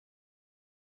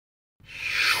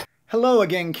Hello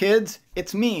again, kids.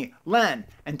 It's me, Len,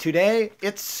 and today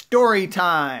it's story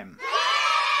time.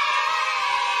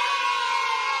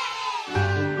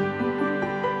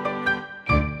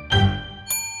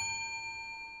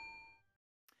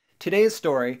 Today's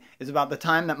story is about the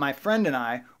time that my friend and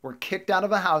I were kicked out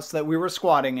of a house that we were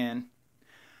squatting in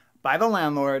by the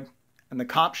landlord, and the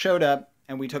cops showed up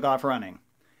and we took off running.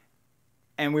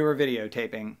 And we were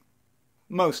videotaping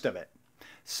most of it.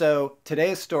 So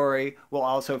today's story will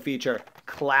also feature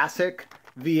classic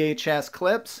VHS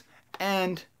clips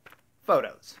and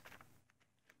photos.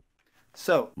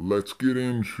 So let's get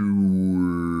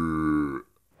into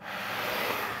it.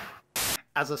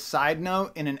 As a side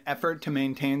note, in an effort to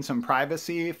maintain some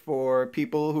privacy for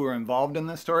people who are involved in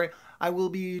this story, I will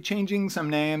be changing some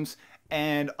names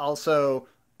and also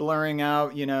blurring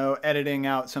out, editing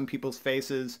out some people's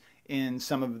faces in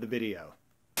some of the video.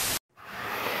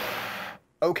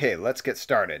 Okay, let's get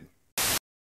started.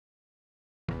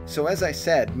 So as I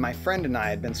said, my friend and I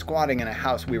had been squatting in a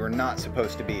house we were not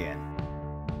supposed to be in.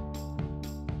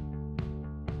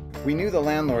 We knew the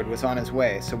landlord was on his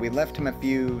way, so we left him a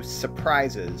few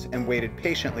surprises and waited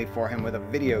patiently for him with a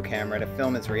video camera to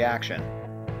film his reaction.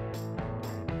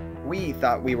 We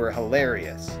thought we were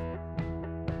hilarious.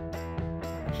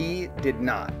 He did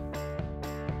not.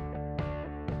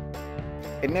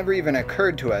 It never even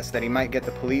occurred to us that he might get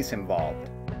the police involved.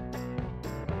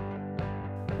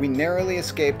 We narrowly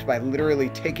escaped by literally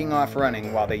taking off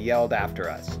running while they yelled after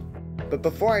us. But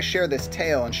before I share this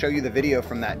tale and show you the video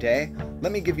from that day,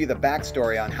 let me give you the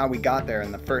backstory on how we got there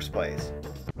in the first place.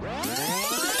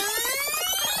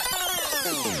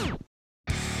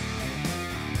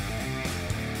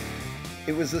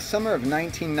 It was the summer of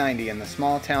 1990 in the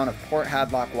small town of Port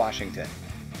Hadlock, Washington.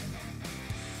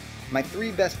 My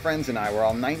three best friends and I were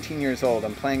all 19 years old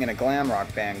and playing in a glam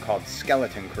rock band called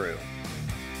Skeleton Crew.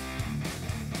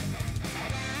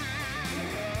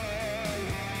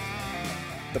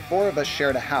 The four of us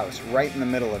shared a house right in the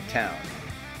middle of town.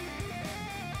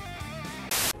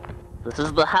 This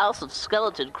is the house of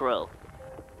Skeleton Crew.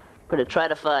 We're gonna try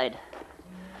to find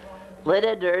Lynn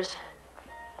Enders,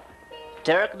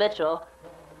 Derek Mitchell,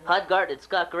 Hud Garten, and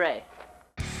Scott Gray.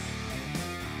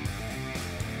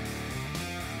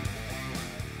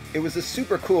 It was a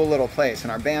super cool little place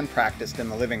and our band practiced in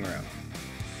the living room.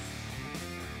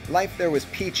 Life there was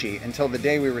peachy until the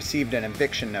day we received an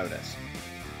eviction notice.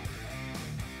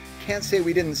 Can't say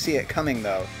we didn't see it coming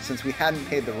though, since we hadn't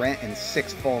paid the rent in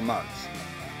 6 full months.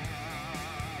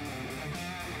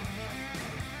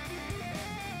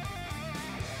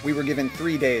 We were given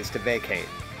 3 days to vacate.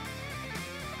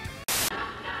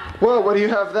 Whoa, what do you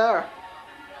have there?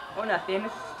 Oh, nothing.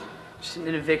 Just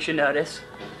an eviction notice.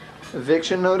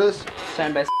 Eviction notice?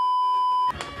 Signed by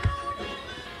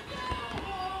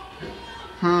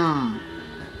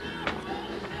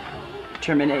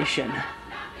termination.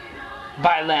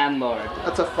 By landlord.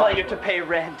 That's a fine. Failure to pay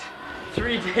rent.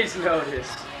 3 days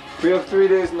notice. We have 3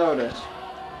 days notice.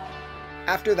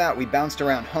 After that, we bounced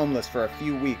around homeless for a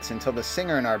few weeks until the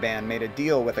singer in our band made a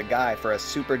deal with a guy for a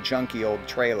super junky old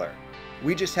trailer.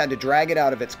 We just had to drag it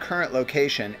out of its current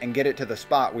location and get it to the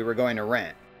spot we were going to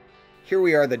rent. Here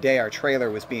we are the day our trailer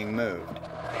was being moved.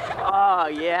 Oh,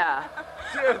 yeah.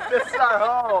 Dude, this is our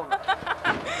home!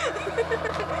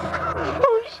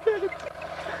 Oh, shit.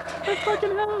 That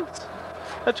fucking house.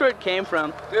 That's where it came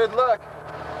from. Dude, look!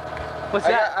 What's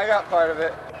that? I got part of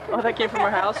it. Oh, that came from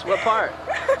our house? What part?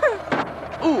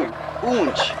 Ooh,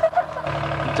 oonch.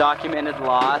 Documented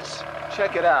loss.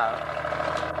 Check it out.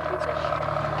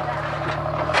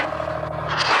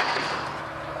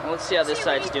 Well, let's see how this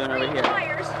side's doing over here.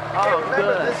 Oh,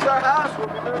 remember, this is our house. We'll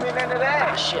be moving in today.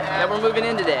 Oh, shit. Yeah, we're moving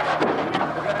in today.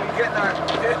 We're gonna be getting our...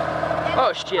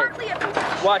 Oh, shit.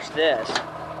 Watch this.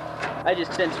 I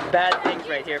just sensed bad things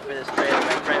right here for this trailer,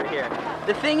 right here.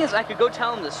 The thing is, I could go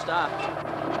tell him to stop.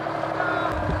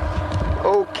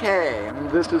 Okay,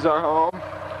 this is our home,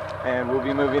 and we'll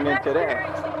be moving in today.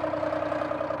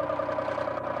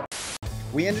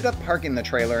 We ended up parking the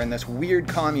trailer in this weird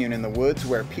commune in the woods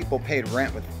where people paid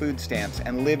rent with food stamps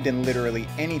and lived in literally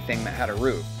anything that had a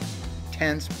roof.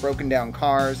 Tents, broken down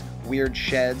cars, weird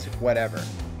sheds, whatever.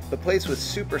 The place was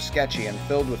super sketchy and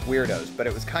filled with weirdos, but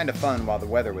it was kind of fun while the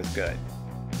weather was good.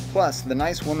 Plus, the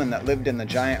nice woman that lived in the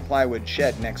giant plywood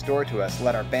shed next door to us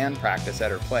let our band practice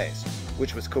at her place,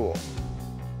 which was cool.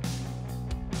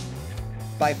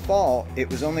 By fall, it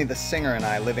was only the singer and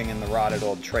I living in the rotted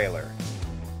old trailer.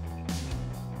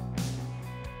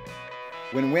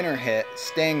 When winter hit,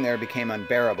 staying there became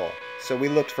unbearable, so we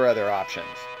looked for other options.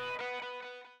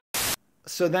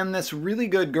 So then this really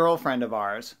good girlfriend of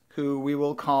ours, who we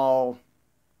will call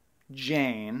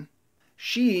Jane,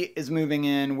 She is moving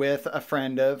in with a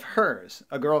friend of hers,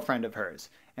 a girlfriend of hers,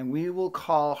 and we will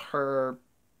call her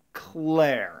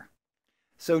Claire.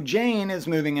 So Jane is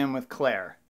moving in with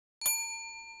Claire.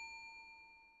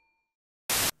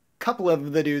 A couple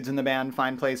of the dudes in the band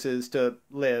find places to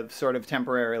live sort of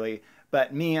temporarily,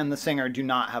 but me and the singer do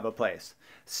not have a place.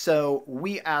 So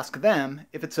we ask them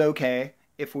if it's okay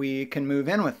if we can move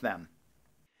in with them.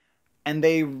 And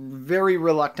they very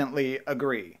reluctantly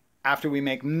agree. After we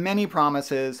make many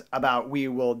promises about we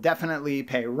will definitely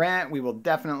pay rent, we will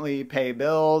definitely pay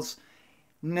bills.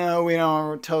 No, we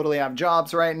don't totally have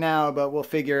jobs right now, but we'll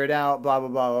figure it out, blah, blah,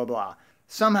 blah, blah, blah.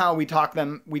 Somehow we talk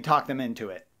them into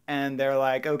it. And they're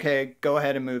like, okay, go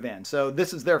ahead and move in. So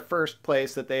this is their first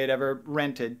place that they had ever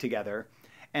rented together.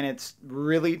 And it's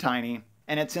really tiny.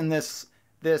 And it's in this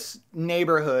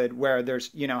neighborhood where there's,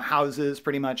 houses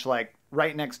pretty much like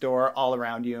right next door, all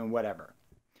around you and whatever.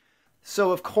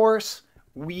 So of course,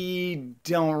 we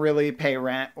don't really pay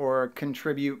rent or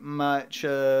contribute much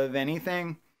of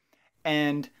anything.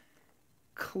 And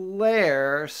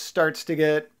Claire starts to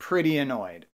get pretty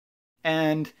annoyed.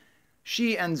 And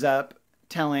she ends up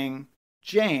telling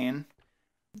Jane,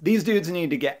 these dudes need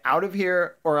to get out of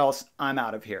here or else I'm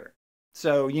out of here.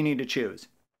 So you need to choose.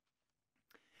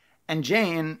 And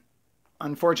Jane,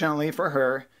 unfortunately for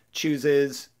her,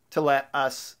 chooses to let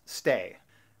us stay.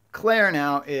 Claire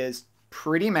now is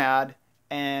pretty mad,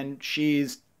 and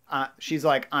she's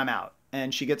like, I'm out.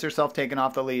 And she gets herself taken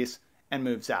off the lease and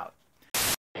moves out.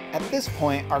 At this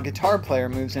point, our guitar player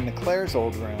moves into Claire's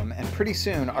old room, and pretty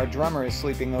soon our drummer is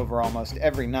sleeping over almost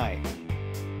every night.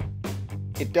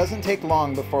 It doesn't take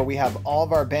long before we have all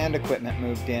of our band equipment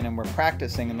moved in and we're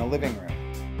practicing in the living room.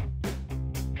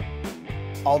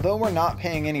 Although we're not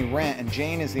paying any rent and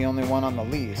Jane is the only one on the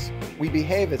lease, we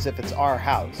behave as if it's our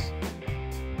house.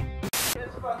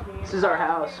 This is our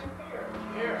house.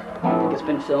 I don't think it's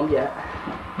been filmed yet.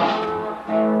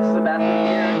 This is the bathroom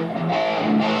here.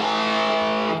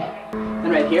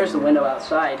 And right here's the window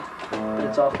outside. But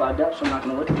it's all fogged up, so I'm not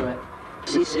going to look through it.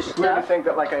 See some It's weird to stuff? think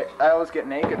that like I always get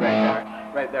naked right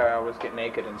there. Right there I always get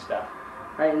naked and stuff.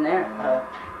 Right in there.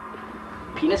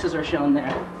 Penises are shown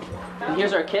there. And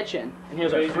here's our kitchen. And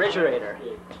here's our refrigerator.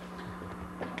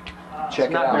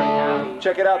 Check it out.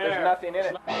 Check it out, there's nothing in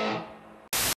it.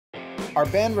 Our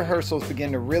band rehearsals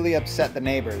begin to really upset the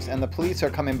neighbors, and the police are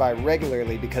coming by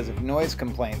regularly because of noise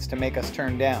complaints to make us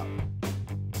turn down.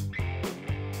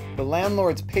 The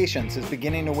landlord's patience is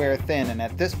beginning to wear thin, and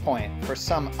at this point, for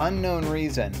some unknown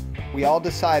reason, we all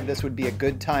decide this would be a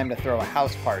good time to throw a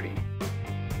house party.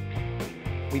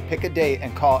 We pick a date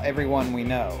and call everyone we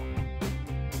know.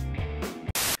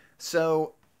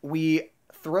 So we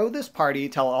throw this party,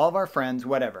 tell all of our friends,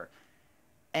 whatever,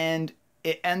 and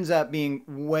it ends up being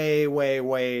way, way,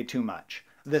 way too much.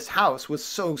 This house was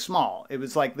so small. It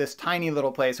was like this tiny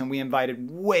little place, and we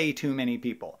invited way too many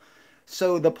people.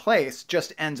 So the place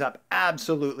just ends up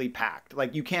absolutely packed.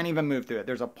 Like, you can't even move through it.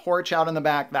 There's a porch out in the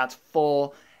back that's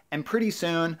full, and pretty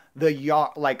soon the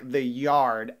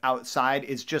yard outside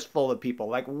is just full of people.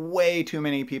 Like, way too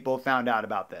many people found out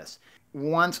about this.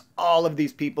 Once all of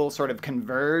these people sort of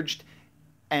converged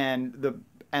and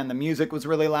the music was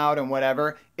really loud and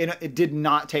whatever, it did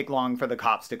not take long for the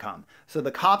cops to come. So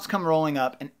the cops come rolling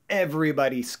up and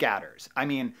everybody scatters. I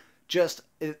mean, just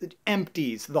it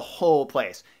empties the whole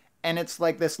place. And it's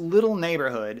like this little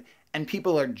neighborhood, and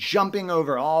people are jumping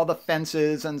over all the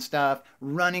fences and stuff,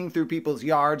 running through people's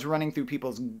yards, running through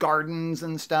people's gardens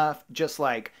and stuff, just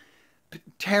like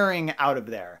tearing out of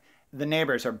there. The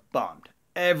neighbors are bummed.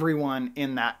 Everyone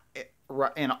in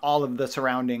all of the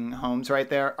surrounding homes right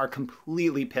there are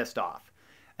completely pissed off.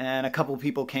 And a couple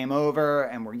people came over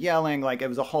and were yelling, like it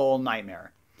was a whole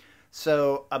nightmare.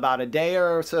 So about a day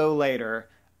or so later,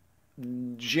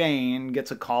 Jane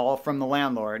gets a call from the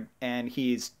landlord, and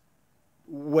he's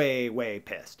way, way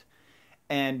pissed.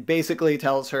 And basically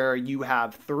tells her, you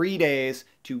have 3 days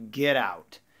to get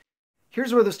out.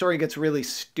 Here's where the story gets really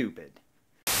stupid.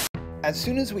 As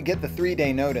soon as we get the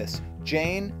 3-day notice,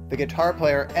 Jane, the guitar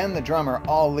player, and the drummer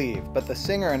all leave, but the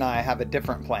singer and I have a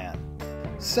different plan.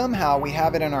 Somehow we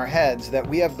have it in our heads that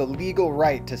we have the legal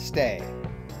right to stay.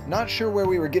 Not sure where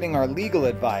we were getting our legal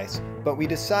advice, but we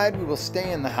decide we will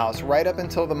stay in the house right up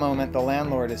until the moment the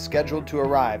landlord is scheduled to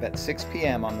arrive at 6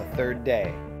 p.m. on the 3rd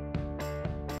day.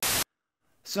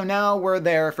 So now we're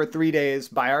there for 3 days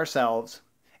by ourselves,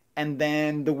 and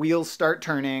then the wheels start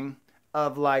turning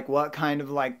of like, what kind of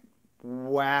like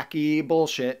wacky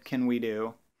bullshit can we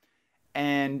do?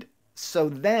 And so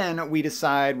then we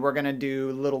decide we're gonna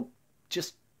do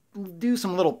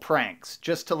some little pranks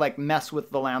just to like mess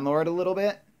with the landlord a little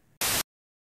bit.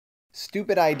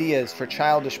 Stupid ideas for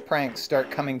childish pranks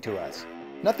start coming to us.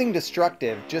 Nothing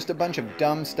destructive, just a bunch of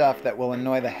dumb stuff that will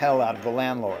annoy the hell out of the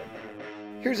landlord.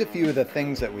 Here's a few of the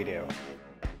things that we do.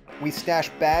 We stash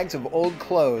bags of old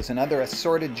clothes and other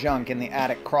assorted junk in the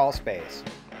attic crawl space.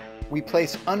 We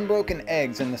place unbroken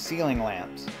eggs in the ceiling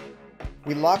lamps.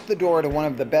 We lock the door to one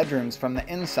of the bedrooms from the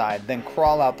inside, then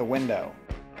crawl out the window.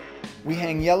 We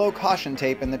hang yellow caution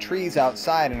tape in the trees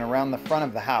outside and around the front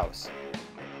of the house.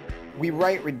 We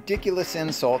write ridiculous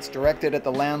insults directed at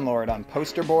the landlord on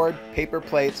poster board, paper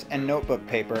plates, and notebook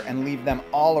paper and leave them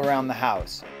all around the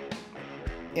house.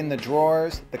 In the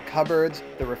drawers, the cupboards,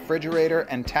 the refrigerator,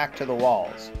 and tacked to the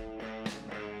walls.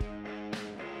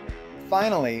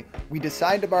 Finally, we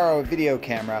decide to borrow a video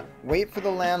camera, wait for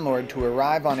the landlord to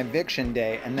arrive on eviction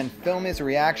day, and then film his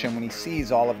reaction when he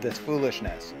sees all of this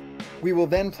foolishness. We will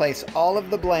then place all of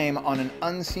the blame on an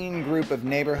unseen group of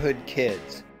neighborhood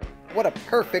kids. What a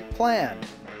perfect plan!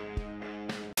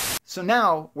 So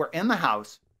now we're in the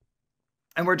house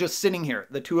and we're just sitting here,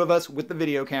 the two of us with the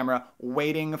video camera,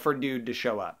 waiting for dude to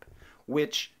show up,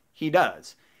 which he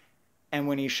does. And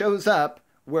when he shows up,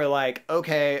 we're like,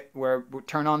 okay, we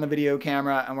turn on the video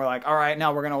camera and we're like, all right,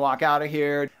 now we're gonna walk out of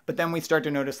here. But then we start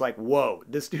to notice like, whoa,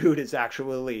 this dude is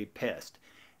actually pissed.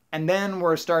 And then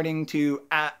we're starting to,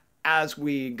 as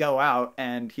we go out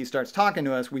and he starts talking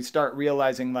to us, we start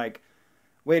realizing like,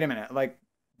 wait a minute, like,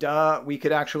 duh, we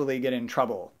could actually get in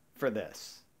trouble for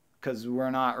this because we're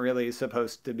not really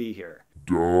supposed to be here.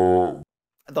 Duh.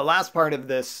 The last part of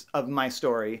this, of my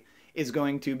story, is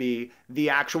going to be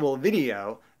the actual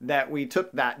video that we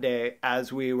took that day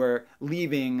as we were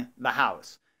leaving the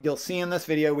house. You'll see in this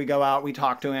video, we go out, we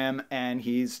talk to him, and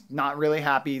he's not really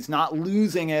happy. He's not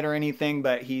losing it or anything,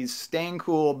 but he's staying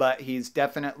cool, but he's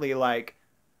definitely like,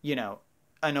 you know,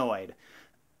 annoyed.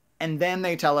 And then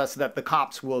they tell us that the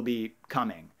cops will be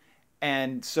coming.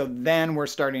 And so then we're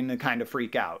starting to kind of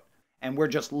freak out. And we're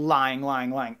just lying.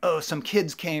 Oh, some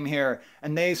kids came here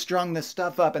and they strung this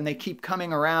stuff up and they keep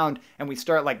coming around. And we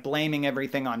start like blaming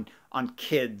everything on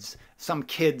kids. Some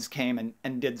kids came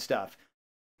and did stuff.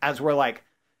 As we're like,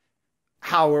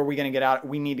 how are we going to get out?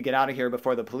 We need to get out of here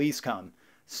before the police come.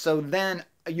 So then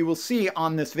you will see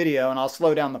on this video, and I'll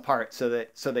slow down the part so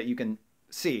that you can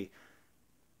see,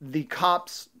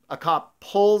 a cop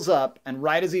pulls up, and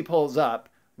right as he pulls up,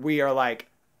 we are like,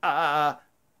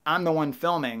 I'm the one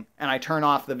filming, and I turn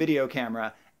off the video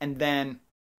camera, and then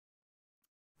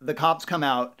the cops come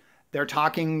out, they're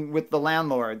talking with the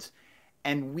landlords,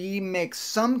 and we make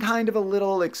some kind of a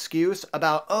little excuse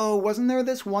about, oh, wasn't there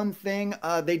this one thing?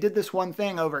 They did this one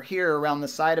thing over here around the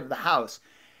side of the house.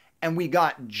 And we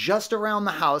got just around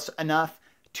the house enough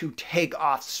to take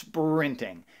off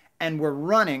sprinting. And we're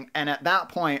running, and at that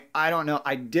point, I don't know,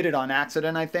 I did it on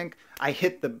accident, I think. I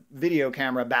hit the video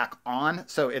camera back on,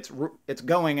 so it's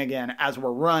going again as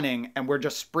we're running, and we're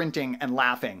just sprinting and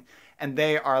laughing. And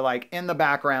they are like in the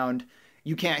background.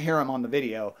 You can't hear them on the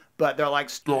video, but they're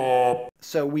like, stop.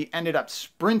 So we ended up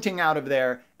sprinting out of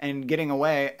there and getting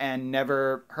away and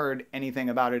never heard anything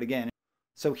about it again.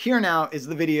 So here now is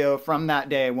the video from that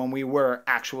day when we were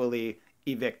actually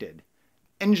evicted.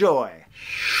 Enjoy.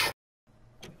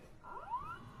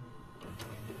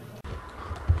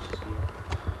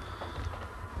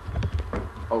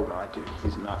 Oh God, dude,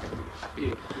 he's not gonna be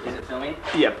happy. Is it filming?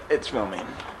 Yep, it's filming.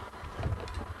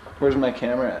 Where's my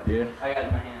camera at, dude? I got it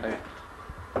in my hand. Okay.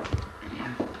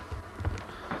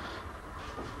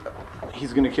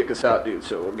 He's gonna kick us out, dude,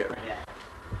 so we'll get ready.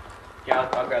 Yeah,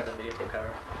 I'll grab the video tape cover.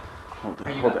 Hold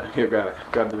on. Here, grab it.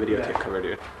 Grab the video tape cover,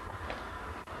 dude.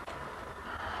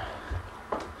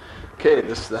 Okay,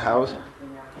 this is the house.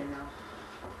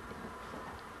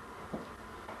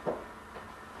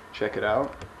 Check it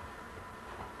out.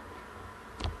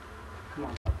 Come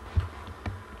on.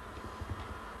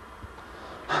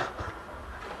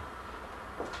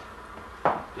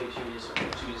 Dude, should we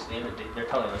just name it? They're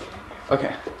totally listening here.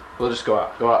 Okay, we'll just go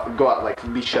out,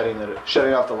 like be shutting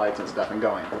off the lights and stuff and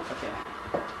going. Okay.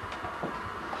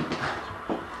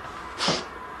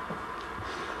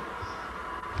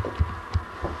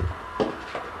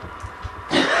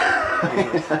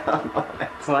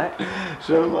 What?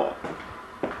 Show him up.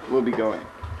 We'll be going.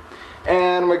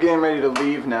 And we're getting ready to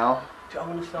leave now. Dude, I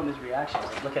want to film his reaction.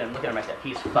 Like, look at him right there.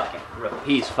 He's fucking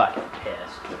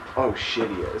pissed. Oh shit,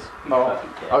 he is. He's fucking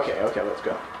pissed. Okay, let's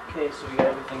go. Okay, so we got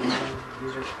everything.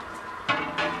 These are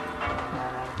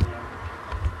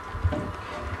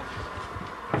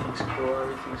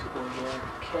everything's cool here.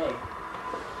 Okay.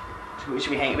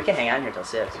 Should we hang? We can hang out here till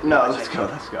 6. No, let's go.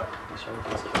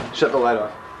 Shut the light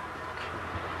off.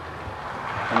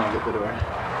 And I'll get the door.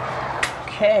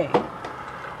 Okay. What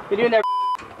are you doing there?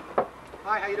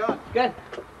 Hi, how you doing? Good.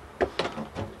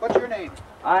 What's your name?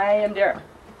 I am Derek.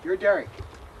 You're Derek.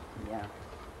 Yeah.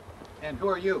 And who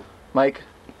are you? Mike.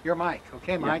 You're Mike.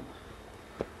 Okay, Mike.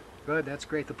 Good, that's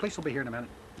great. The police will be here in a minute.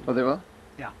 Oh, they will?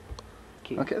 Yeah.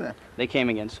 Okay then. They came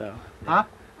again, so. Huh?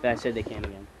 I said they came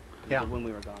again. Yeah. When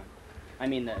we were gone. I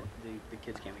mean, the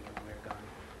kids came again when we were gone.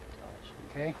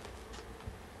 Okay.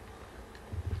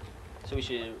 So we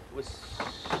should.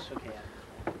 Okay.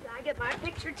 Can I get my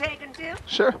picture taken too?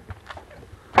 Sure.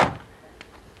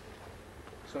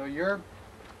 So you're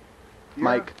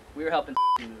Mike. We were helping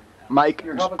move. Mike.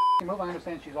 You're helping move. I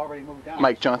understand she's already moved down.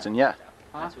 Mike Johnson, yeah.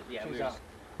 Huh? That's what, yeah, She's we were out. just,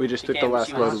 We just she took the came, last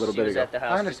she load was- a little she bit was ago. at the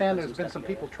house, I understand putting there's been some stuff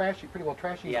people together. pretty well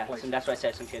trashing the Yeah, place. and that's why I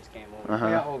said some kids came over. Uh-huh.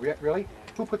 Yeah, oh, really?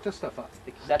 Who put this stuff up?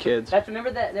 Kids.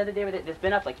 Remember the other day, it's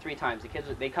been up like 3 times. The kids,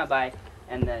 they come by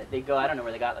and they go, I don't know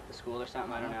where they got, like the school or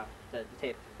something, I don't know, the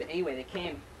tape. But anyway, they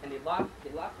came and they locked the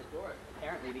door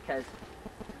apparently because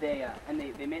they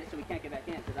made it so we can't get back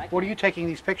in. What are you taking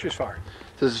these pictures for?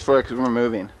 This is for because we're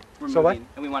moving. We're So moving, what?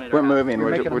 and we wanted We're our house. moving. We're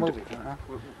We're, making a we're, movie. Uh-huh.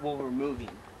 We're moving.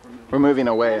 we're moving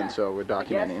away, Yeah. and so we're I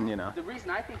guess documenting. You know. The reason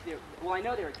I think well, I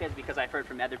know they were kids because I've heard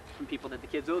from people that the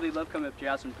kids, oh, they love coming up to your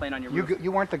house and playing on your roof.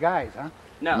 You weren't the guys, huh?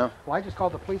 No. No. Well, I just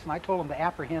called the police and I told them to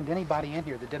apprehend anybody in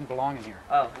here that didn't belong in here.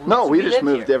 Oh, well, No, we just lived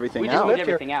moved here. everything We out. just moved Lived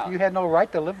here. everything out. You had no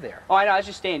right to live there. Oh, I know. I was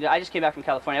just staying. I just came back from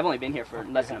California. I've only been here for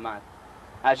less than a month.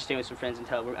 I was just staying with some friends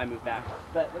until I moved back.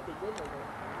 But what they did was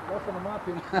Less than a month,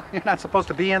 you're not supposed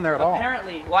to be in there at all.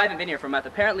 apparently, well, I haven't been here for a month.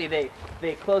 Apparently, they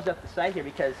closed up the site here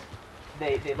because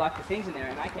they locked the things in there,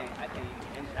 and I can't even get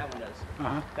in there. That one does.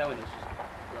 Uh-huh. That one is just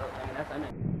closed. I mean, that's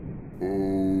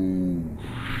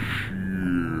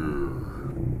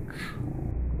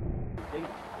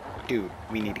Dude,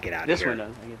 we need to get out this of here. one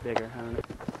does. I get bigger. I don't know.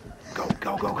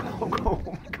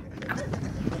 Go.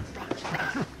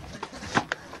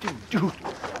 Dude.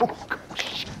 Oh,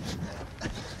 shit.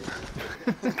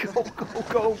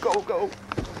 Go.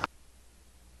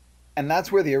 And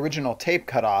that's where the original tape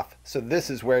cut off, so this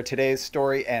is where today's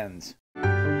story ends.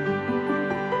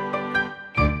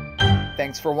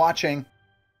 Thanks for watching.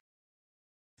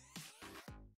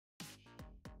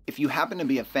 If you happen to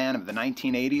be a fan of the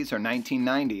 1980s or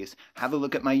 1990s, have a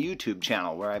look at my YouTube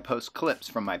channel where I post clips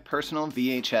from my personal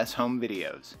VHS home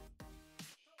videos.